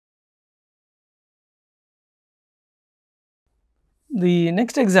The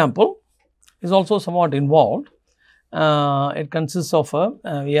next example is also somewhat involved. It consists of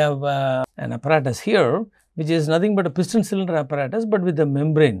we have an apparatus here which is nothing but a piston cylinder apparatus, but with a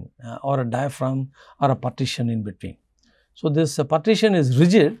membrane or a diaphragm or a partition in between. So, this partition is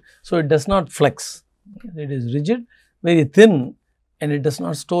rigid, so it does not flex. It is rigid, very thin, and it does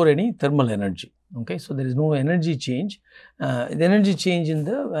not store any thermal energy. Okay. So, there is no energy change. The energy change in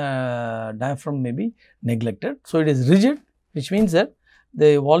the diaphragm may be neglected. So, it is rigid, which means that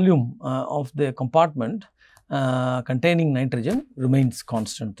the volume of the compartment containing nitrogen remains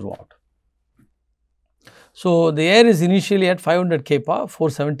constant throughout. So, the air is initially at 500 kPa,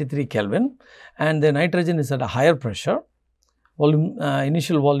 473 Kelvin, and the nitrogen is at a higher pressure.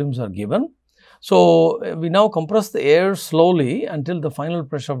 Initial volumes are given. So, we now compress the air slowly until the final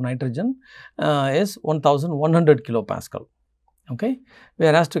pressure of nitrogen is 1100 kilopascal. Okay. We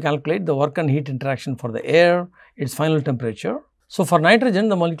are asked to calculate the work and heat interaction for the air, its final temperature. So, for nitrogen,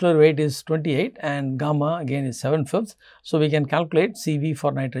 the molecular weight is 28 and gamma again is 7/5. So, we can calculate CV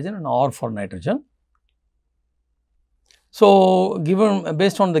for nitrogen and R for nitrogen. So,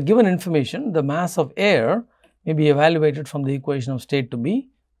 based on the given information, the mass of air may be evaluated from the equation of state to be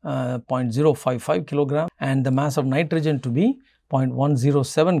 0.055 kilogram and the mass of nitrogen to be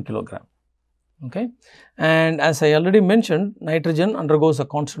 0.107 kilogram. Okay. And as I already mentioned, nitrogen undergoes a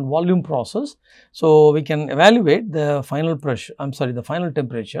constant volume process. So, we can evaluate the final pressure, the final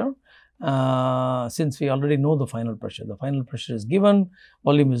temperature, since we already know the final pressure. The final pressure is given,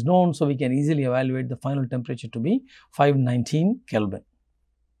 volume is known. So, we can easily evaluate the final temperature to be 519 Kelvin.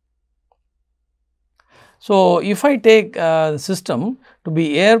 So, if I take the system to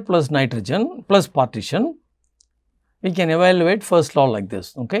be air plus nitrogen plus partition, we can evaluate first law like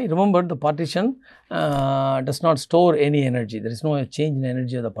this. Okay. Remember, the partition does not store any energy, there is no change in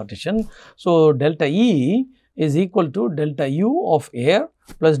energy of the partition. So, delta E is equal to delta U of air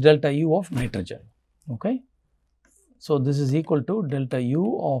plus delta U of nitrogen. Okay. So, this is equal to delta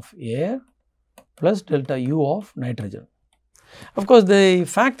U of air plus delta U of nitrogen. Of course, the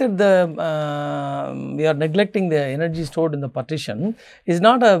fact that we are neglecting the energy stored in the partition is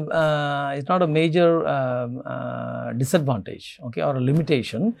not a major disadvantage, okay, or a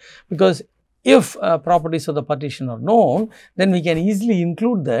limitation, because if properties of the partition are known, then we can easily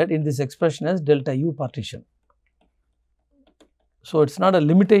include that in this expression as delta U partition. So, it is not a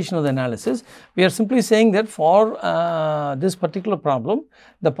limitation of the analysis. We are simply saying that for this particular problem,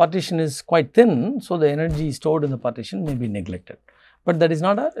 the partition is quite thin. So, the energy stored in the partition may be neglected, but that is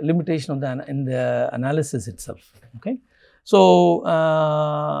not a limitation of the analysis itself. Okay. So,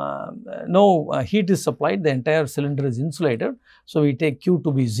 no heat is supplied, the entire cylinder is insulated. So, we take Q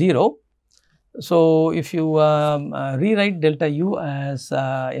to be 0. So, if you rewrite delta U as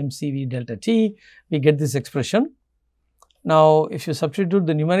mCV delta T, we get this expression. Now, if you substitute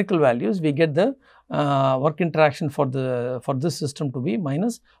the numerical values, we get the work interaction for this system to be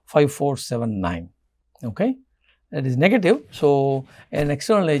minus 5479. Okay, that is negative. So, an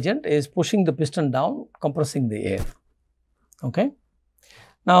external agent is pushing the piston down, compressing the air. Okay.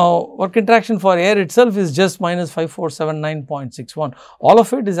 Now, work interaction for air itself is just minus 5479.61. All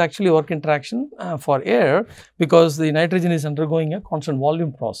of it is actually work interaction for air, because the nitrogen is undergoing a constant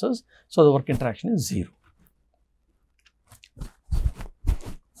volume process. So, the work interaction is 0.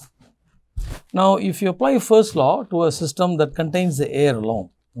 Now, if you apply first law to a system that contains the air alone,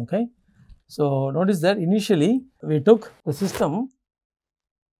 okay. So, notice that initially we took the system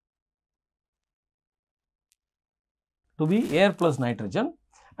to be air plus nitrogen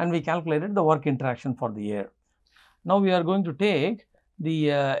and we calculated the work interaction for the air. Now, we are going to take the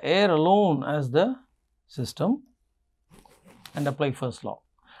air alone as the system and apply first law.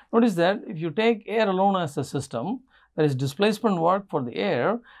 Notice that if you take air alone as the system, there is displacement work for the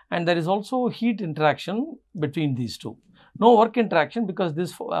air and there is also heat interaction between these two. No work interaction, because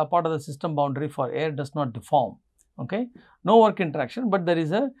this part of the system boundary for air does not deform. Okay. No work interaction, but there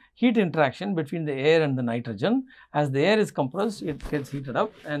is a heat interaction between the air and the nitrogen. As the air is compressed, it gets heated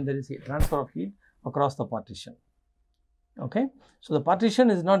up and there is a transfer of heat across the partition. Okay. So, the partition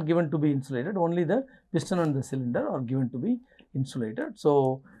is not given to be insulated, only the piston and the cylinder are given to be insulated.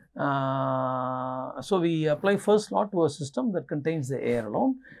 So, we apply first law to a system that contains the air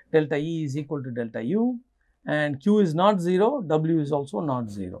alone. Delta E is equal to delta U and Q is not 0, W is also not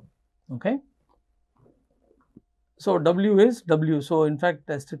 0. Okay. So, W is W. So, in fact,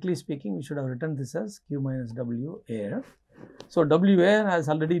 strictly speaking, we should have written this as Q minus W air. So, W air has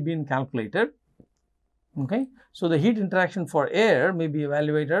already been calculated. Okay. So, the heat interaction for air may be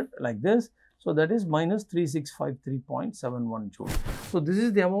evaluated like this. So, that is minus 3653.71 joules. So, this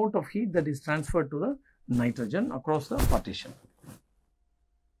is the amount of heat that is transferred to the nitrogen across the partition.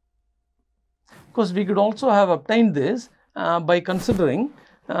 course, we could also have obtained this by considering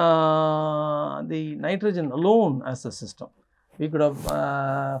the nitrogen alone as a system. We could have,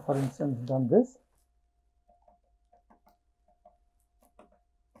 for instance, done this.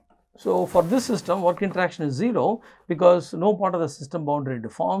 So, for this system, work interaction is 0 because no part of the system boundary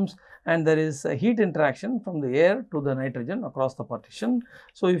deforms, and there is a heat interaction from the air to the nitrogen across the partition.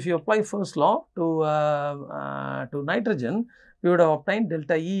 So, if you apply first law to nitrogen, we would have obtained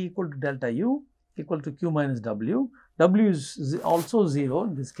delta E equal to delta U equal to Q minus W. W is also 0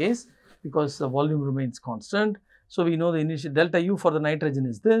 in this case because the volume remains constant. So, we know the initial delta U for the nitrogen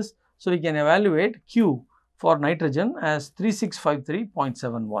is this. So, we can evaluate Q for nitrogen as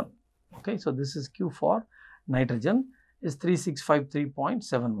 3653.71. Okay, so this is Q for nitrogen is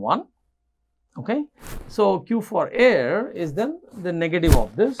 3653.71. Okay, so Q for air is then the negative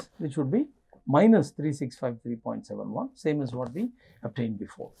of this, which would be minus 3653.71, same as what we obtained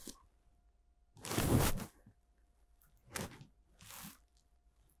before.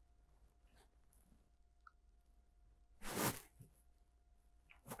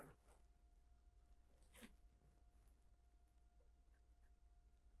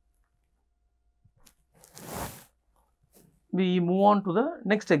 We move on to the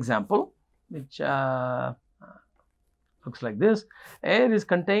next example, which looks like this. Air is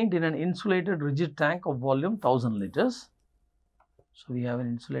contained in an insulated rigid tank of volume 1000 liters. So, we have an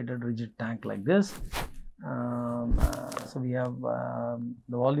insulated rigid tank like this. So, we have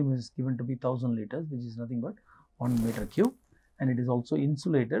the volume is given to be 1000 liters, which is nothing but 1 meter cube, and it is also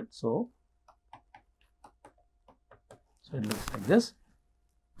insulated. So, it looks like this.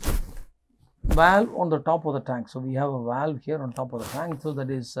 Valve on the top of the tank. So, we have a valve here on top of the tank, so that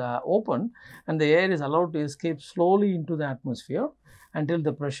is open, and the air is allowed to escape slowly into the atmosphere until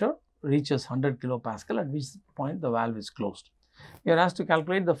the pressure reaches 100 kilopascal, at which point the valve is closed. You are asked to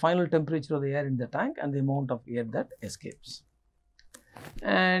calculate the final temperature of the air in the tank and the amount of air that escapes.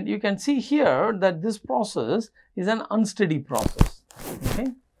 And you can see here that this process is an unsteady process. Okay,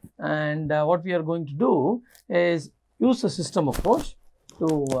 and what we are going to do is use the system approach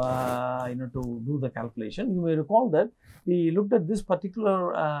to to do the calculation. You may recall that we looked at this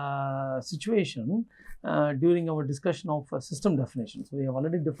particular situation during our discussion of system definition. So, we have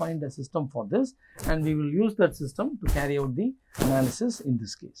already defined a system for this, and we will use that system to carry out the analysis in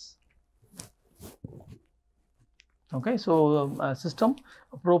this case. Okay, so a system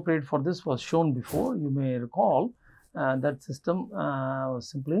appropriate for this was shown before. You may recall that system was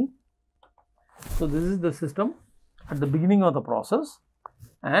simply, so this is the system at the beginning of the process,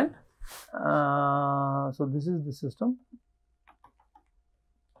 and so this is the system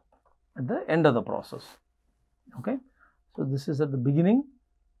at the end of the process. Okay, so this is at the beginning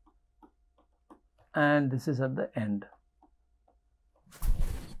and this is at the end.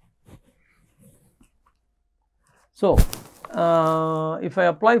 So, if I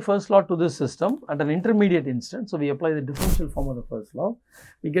apply first law to this system at an intermediate instant, so we apply the differential form of the first law,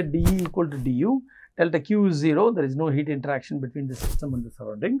 we get dE equal to du, delta Q is 0, there is no heat interaction between the system and the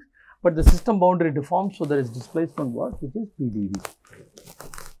surroundings, but the system boundary deforms, so there is displacement work, which is PdV.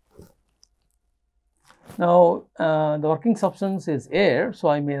 Now, the working substance is air, so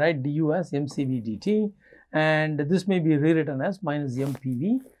I may write du as mCv dt, and this may be rewritten as minus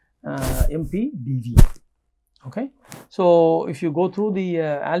mP dV. Okay. So, if you go through the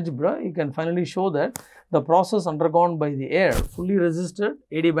algebra, you can finally show that the process undergone by the air, fully resisted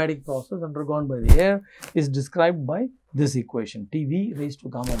adiabatic process undergone by the air, is described by this equation, Tv raised to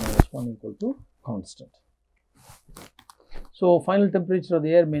gamma minus 1 equal to constant. So, final temperature of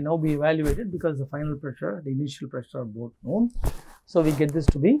the air may now be evaluated because the final pressure, the initial pressure are both known. So, we get this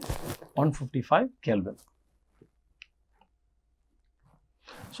to be 155 Kelvin.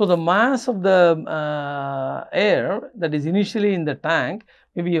 So, the mass of the air that is initially in the tank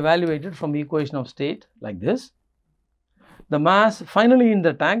may be evaluated from the equation of state like this. The mass finally in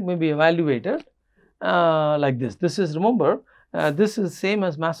the tank may be evaluated like this. This is, remember, this is same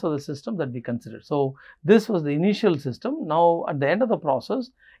as mass of the system that we considered. So, this was the initial system. Now, at the end of the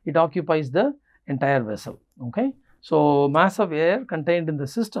process, it occupies the entire vessel. Okay. So, mass of air contained in the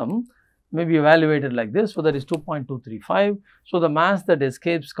system may be evaluated like this. So, that is 2.235. So, the mass that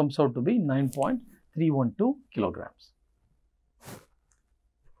escapes comes out to be 9.312 kilograms.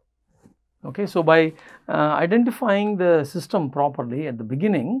 Okay. So, by identifying the system properly at the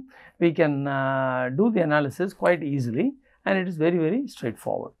beginning, we can do the analysis quite easily, and it is very, very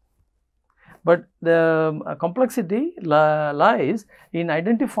straightforward. But the complexity lies in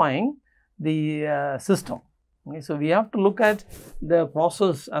identifying the system. Okay, so, we have to look at the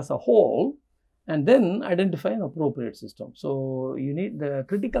process as a whole and then identify an appropriate system. So, you need, the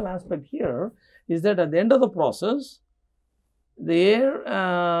critical aspect here is that at the end of the process, the air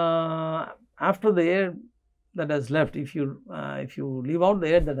after the air that has left, if you leave out the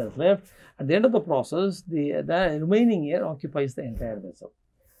air that has left, at the end of the process, the remaining air occupies the entire vessel.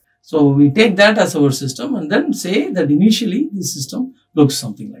 So we take that as our system and then say that initially this system looks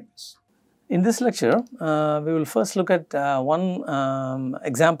something like this. In this lecture, we will first look at one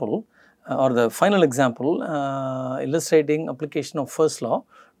example or the final example illustrating application of first law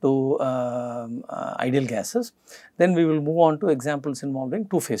to ideal gases. Then we will move on to examples involving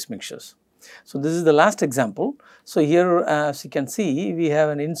two-phase mixtures. So, this is the last example. So, here as you can see, we have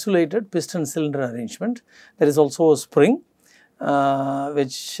an insulated piston cylinder arrangement. There is also a spring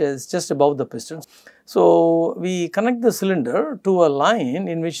which is just above the piston. So, we connect the cylinder to a line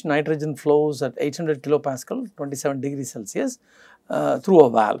in which nitrogen flows at 800 kilopascal, 27 degrees Celsius through a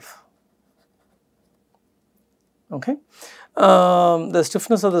valve. Okay. The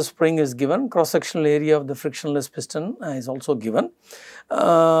stiffness of the spring is given, cross-sectional area of the frictionless piston is also given.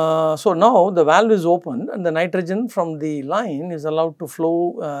 So, now the valve is opened and the nitrogen from the line is allowed to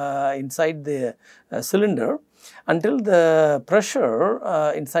flow inside the cylinder until the pressure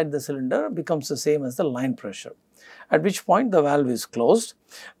inside the cylinder becomes the same as the line pressure, at which point the valve is closed.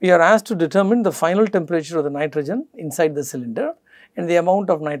 We are asked to determine the final temperature of the nitrogen inside the cylinder and the amount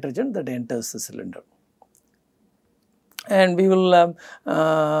of nitrogen that enters the cylinder. And we will,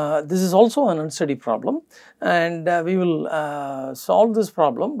 this is also an unsteady problem, and we will solve this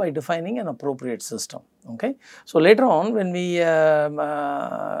problem by defining an appropriate system. Okay. So, later on when we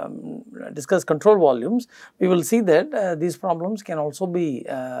discuss control volumes, we will see that these problems can also be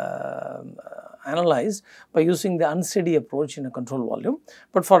analyzed by using the unsteady approach in a control volume,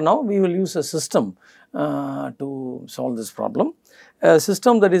 but for now we will use a system to solve this problem. A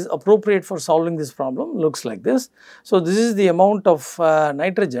system that is appropriate for solving this problem looks like this. So, this is the amount of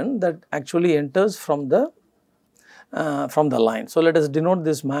nitrogen that actually enters from the line. So, let us denote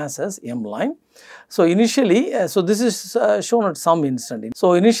this mass as M line. So, initially, so this is shown at some instant.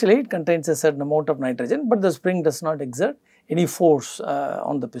 So, initially it contains a certain amount of nitrogen, but the spring does not exert any force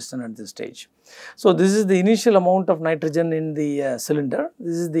on the piston at this stage. So, this is the initial amount of nitrogen in the cylinder.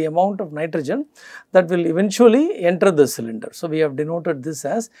 This is the amount of nitrogen that will eventually enter the cylinder. So, we have denoted this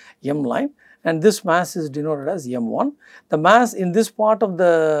as M line and this mass is denoted as M1. The mass in this part of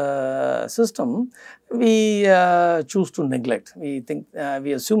the system we choose to neglect. We think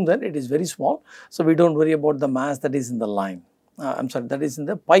we assume that it is very small. So, we do not worry about the mass that is in the line, I am sorry, that is in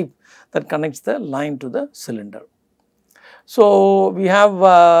the pipe that connects the line to the cylinder. So, we have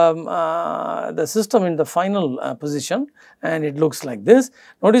the system in the final position and it looks like this.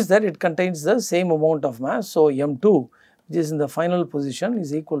 Notice that it contains the same amount of mass. So, M2 which is in the final position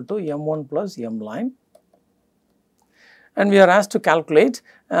is equal to M1 plus M line, and we are asked to calculate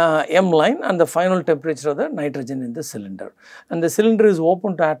M line and the final temperature of the nitrogen in the cylinder, and the cylinder is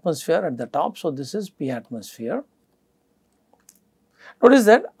open to atmosphere at the top. So, this is P atmosphere. Notice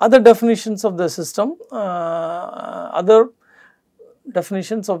that other definitions of the system, other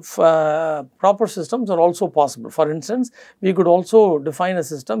definitions of proper systems are also possible. For instance, we could also define a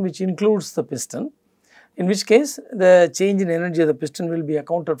system which includes the piston, in which case the change in energy of the piston will be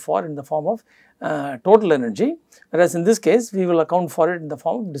accounted for in the form of total energy, whereas in this case we will account for it in the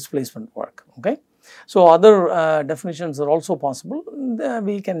form of displacement work. Okay. So, other definitions are also possible.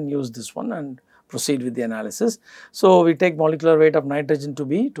 We can use this one and proceed with the analysis. So, we take molecular weight of nitrogen to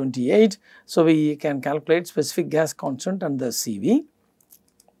be 28. So, we can calculate specific gas constant and the CV.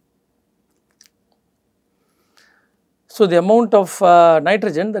 So, the amount of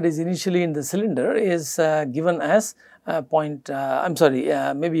nitrogen that is initially in the cylinder is given as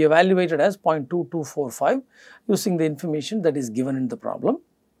maybe evaluated as 0.2245 using the information that is given in the problem.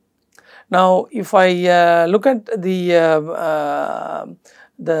 Now, if I look at the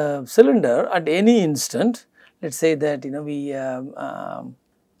cylinder at any instant, let us say that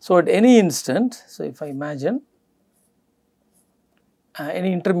so at any instant, so if I imagine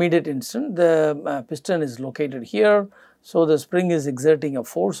any intermediate instant, the piston is located here. So, the spring is exerting a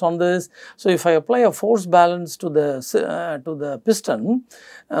force on this. So, if I apply a force balance to the piston,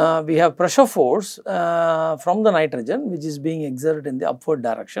 we have pressure force from the nitrogen which is being exerted in the upward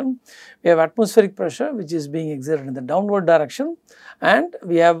direction. We have atmospheric pressure which is being exerted in the downward direction, and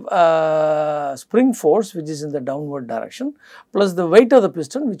we have spring force which is in the downward direction, plus the weight of the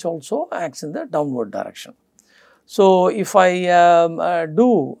piston which also acts in the downward direction. So, if I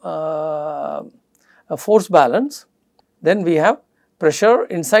do a force balance, then we have pressure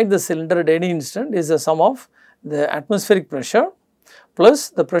inside the cylinder at any instant is a sum of the atmospheric pressure plus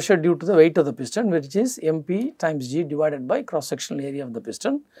the pressure due to the weight of the piston, which is MP times G divided by cross sectional area of the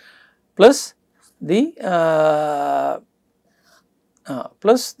piston, plus the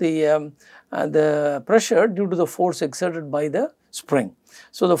pressure due to the force exerted by the spring.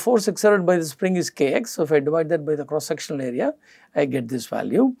 So, the force exerted by the spring is Kx. So, if I divide that by the cross sectional area, I get this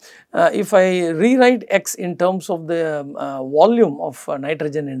value. If I rewrite x in terms of the volume of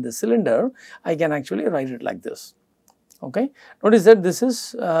nitrogen in the cylinder, I can actually write it like this. Okay. Notice that this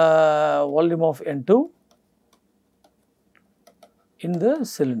is volume of N2 in the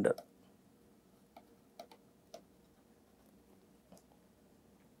cylinder.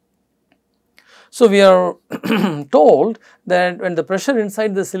 So, we are told that when the pressure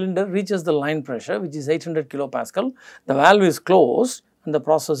inside the cylinder reaches the line pressure, which is 800 kilopascal, the valve is closed and the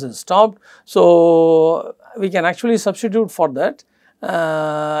process is stopped. So, we can actually substitute for that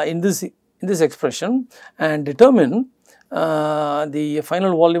in this expression and determine the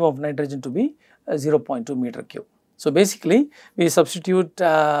final volume of nitrogen to be 0.2 meter cube. So, basically we substitute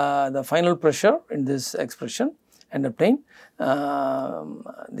the final pressure in this expression and obtain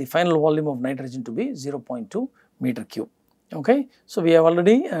the final volume of nitrogen to be 0.2 meter cube. Okay. So, we have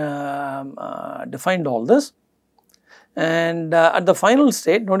already defined all this, and at the final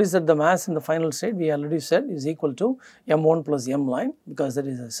state, notice that the mass in the final state we already said is equal to m1 plus m line, because that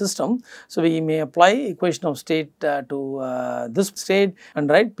is a system. So, we may apply equation of state to this state and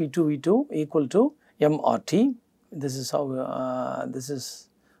write P2 V2 equal to mRT. This is how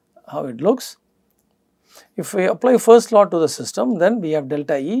it looks. If we apply first law to the system, then we have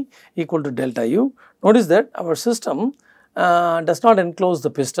delta E equal to delta U. Notice that our system does not enclose the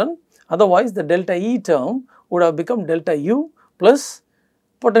piston, otherwise the delta E term would have become delta U plus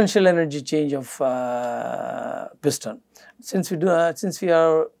potential energy change of piston. Since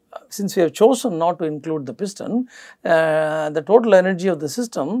we have chosen not to include the piston, the total energy of the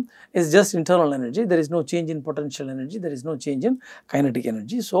system is just internal energy. There is no change in potential energy, there is no change in kinetic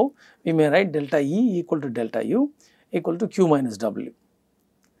energy. So, we may write delta E equal to delta U equal to Q minus W.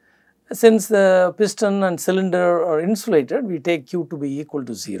 Since the piston and cylinder are insulated, we take Q to be equal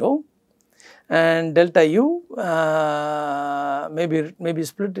to 0, and delta U may be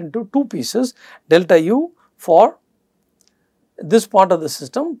split into two pieces, delta U for this part of the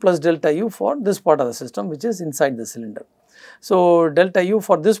system plus delta U for this part of the system, which is inside the cylinder. So, delta U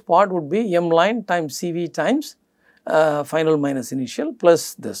for this part would be m line times CV times final minus initial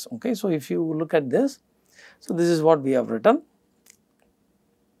plus this. Okay. So, if you look at this, so this is what we have written,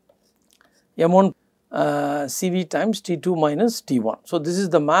 m1 CV times T2 minus T1. So, this is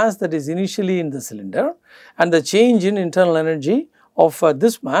the mass that is initially in the cylinder, and the change in internal energy of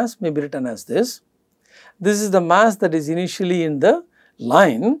this mass may be written as this. This is the mass that is initially in the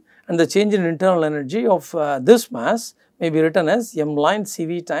line, and the change in internal energy of this mass may be written as m line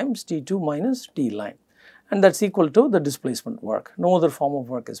CV times T2 minus T line, and that is equal to the displacement work. No other form of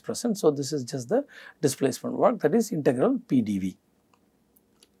work is present. So, this is just the displacement work, that is integral P dV.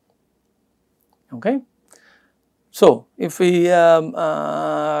 Okay. So, if we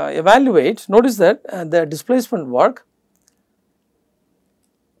evaluate, notice that the displacement work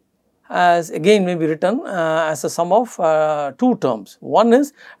as again may be written as a sum of two terms. One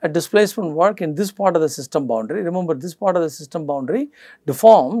is a displacement work in this part of the system boundary. Remember, this part of the system boundary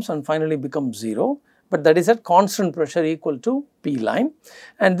deforms and finally becomes 0, but that is at constant pressure equal to P line,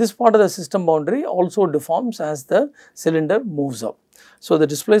 and this part of the system boundary also deforms as the cylinder moves up. So, the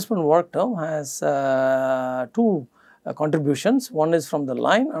displacement work term has two contributions, one is from the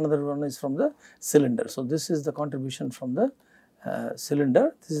line, another one is from the cylinder. So, this is the contribution from the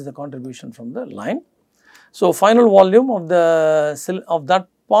cylinder, this is the contribution from the line. So, final volume of that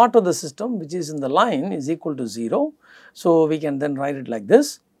part of the system which is in the line is equal to 0. So, we can then write it like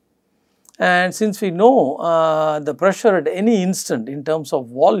this, and since we know the pressure at any instant in terms of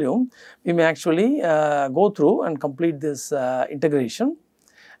volume, we may actually go through and complete this integration,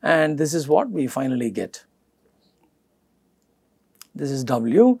 and this is what we finally get. This is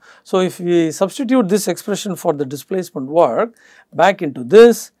W. So, if we substitute this expression for the displacement work back into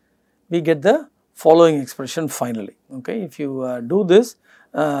this, we get the following expression finally. Okay. If you do this,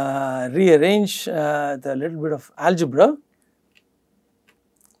 rearrange the little bit of algebra,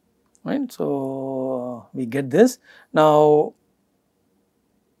 right. So, we get this. Now,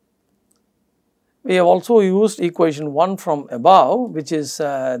 we have also used equation 1 from above, which is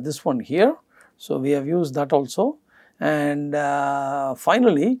this one here. So, we have used that also. And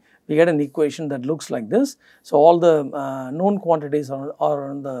finally, we get an equation that looks like this. So, all the known quantities are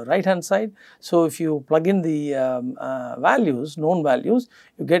on the right hand side. So, if you plug in the values, known values,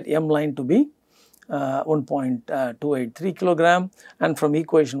 you get m line to be 1.283 kilogram, and from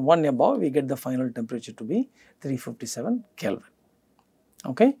equation 1 above we get the final temperature to be 357 Kelvin.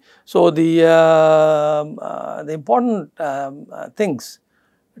 Okay. So, the important things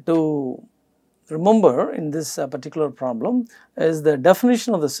to remember in this particular problem is the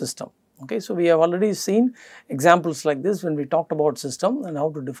definition of the system. Okay. So, we have already seen examples like this when we talked about system and how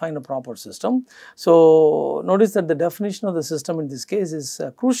to define a proper system. So, notice that the definition of the system in this case is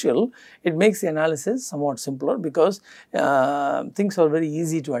crucial. It makes the analysis somewhat simpler because things are very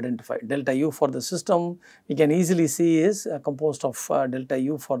easy to identify. Delta U for the system we can easily see is composed of delta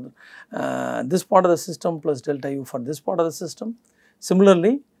U for this part of the system plus delta U for this part of the system.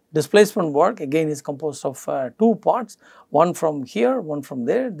 Similarly, displacement work again is composed of two parts, one from here, one from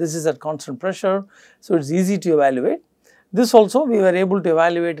there. This is at constant pressure, so it is easy to evaluate. This also we were able to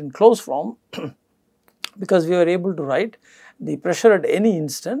evaluate in closed form because we were able to write the pressure at any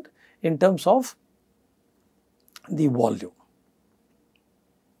instant in terms of the volume.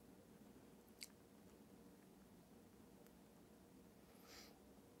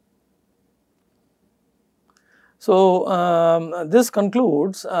 So, this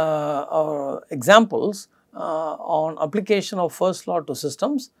concludes our examples on application of first law to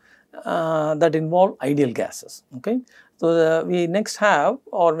systems that involve ideal gases. Okay. So, we next have,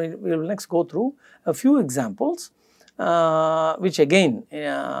 or we will next go through a few examples which again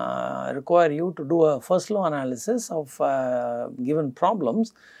require you to do a first law analysis of given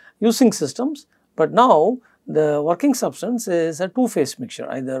problems using systems, but now the working substance is a two-phase mixture,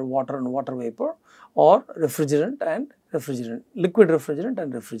 either water and water vapor or refrigerant and refrigerant, liquid refrigerant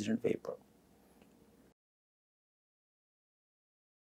and refrigerant vapor.